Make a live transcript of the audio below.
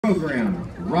Program,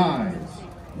 Rise,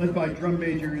 led by drum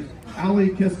majors Ali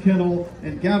Kiskennel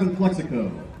and Gavin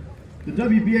Plexico. The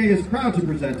WBA is proud to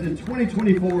present in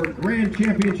 2024 Grand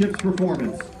Championships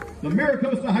performance, the Mira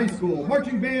Costa High School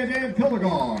Marching Band and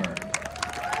Colorguards.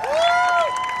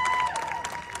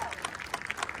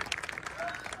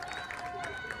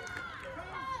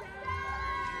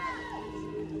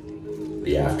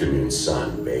 The afternoon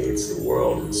sun bathes the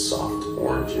world in soft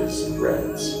oranges and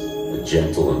reds, a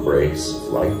gentle embrace of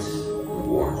light and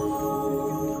warmth.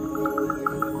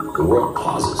 The world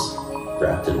pauses,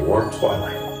 wrapped in warm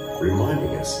twilight,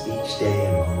 reminding us each day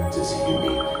and moment is a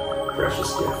unique,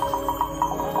 precious gift.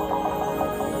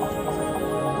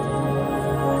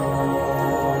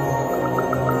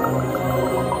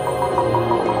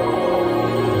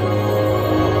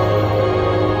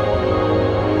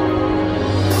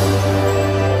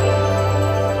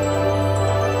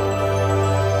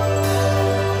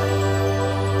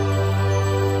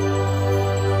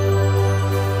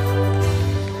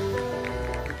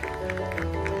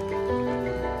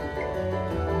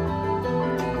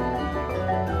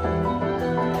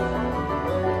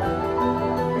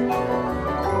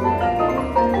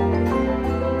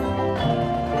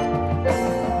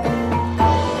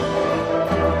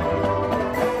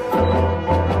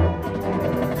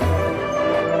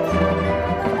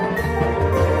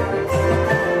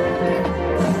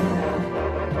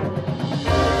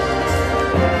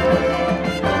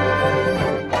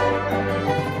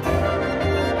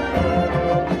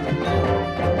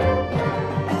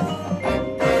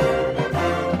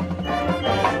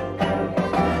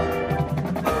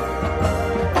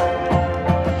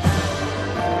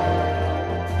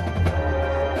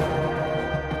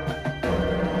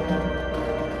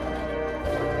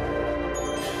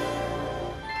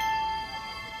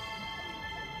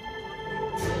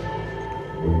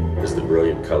 As the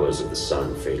brilliant colors of the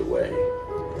sun fade away,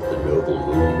 the noble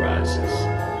moon rises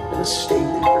in a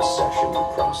stately procession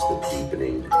across the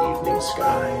deepening evening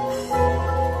sky.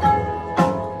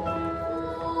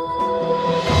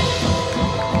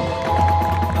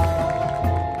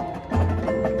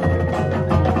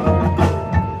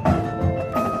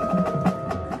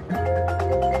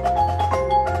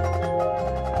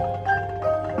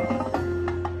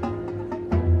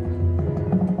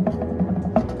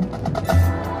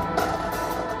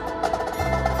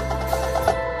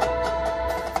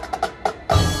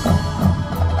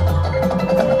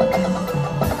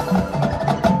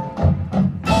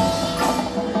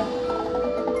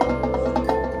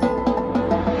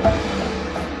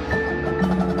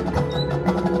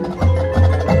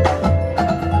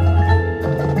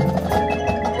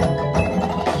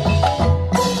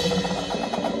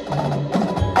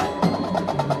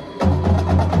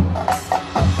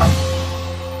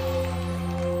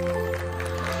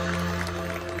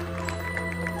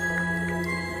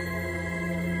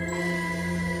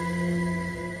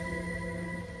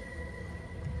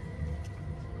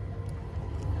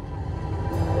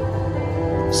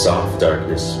 Soft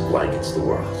darkness blankets the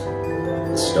world.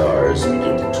 The stars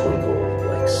begin to twinkle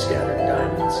like scattered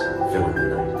diamonds, filling the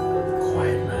night with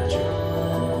quiet magic.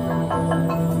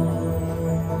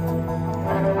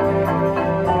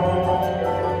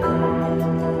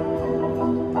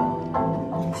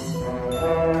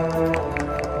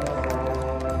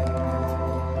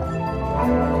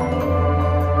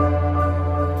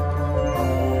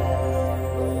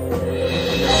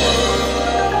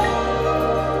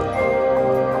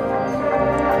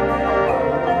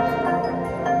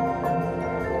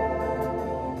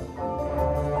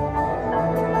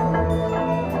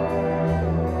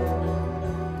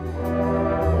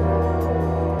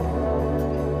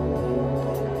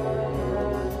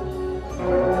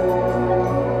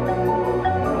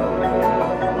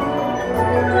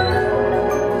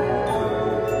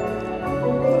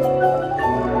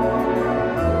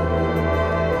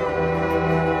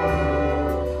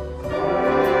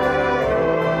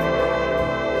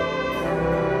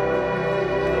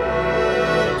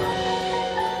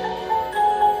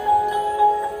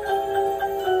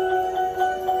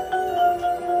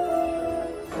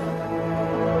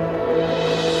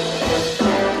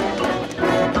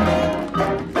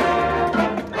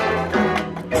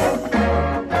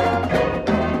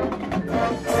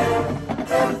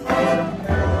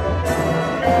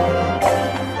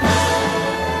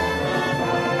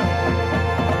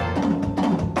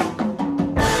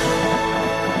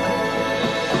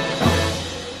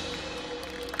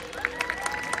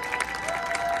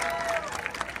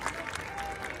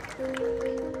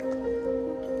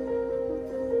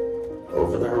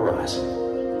 Over the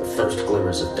horizon, the first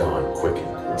glimmers of dawn quicken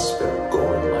and spill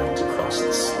golden light across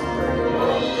the slumbering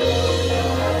world.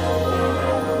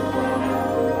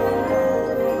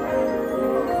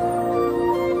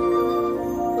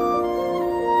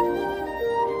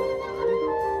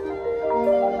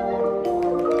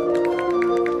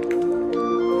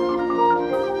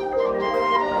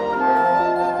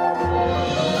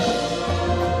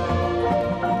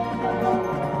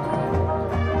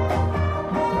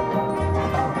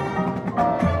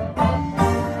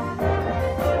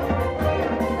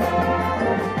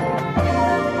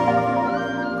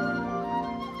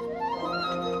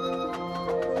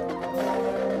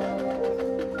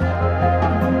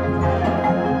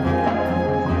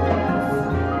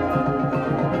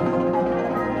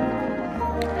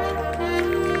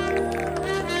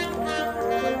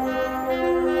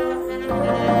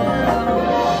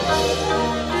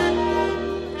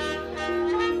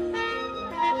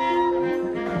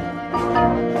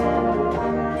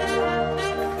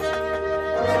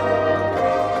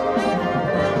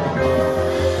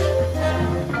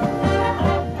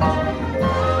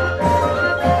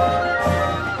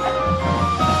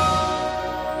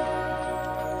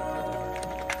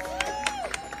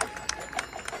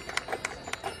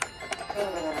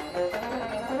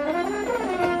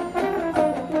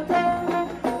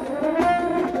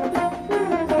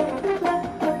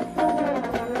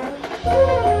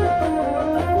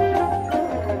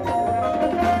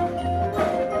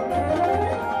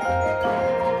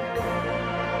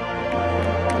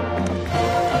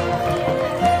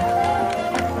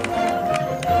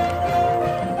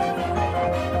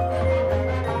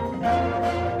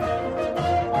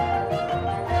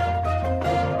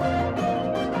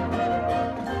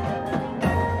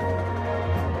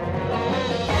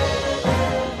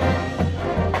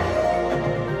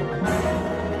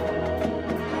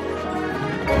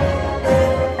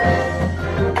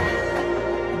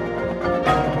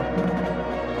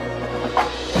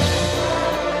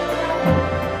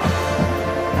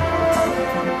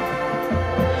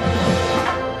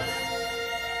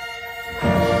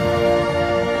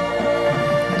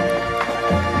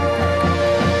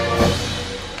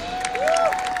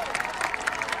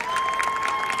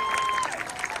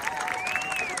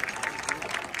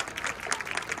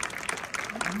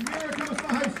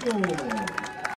 School.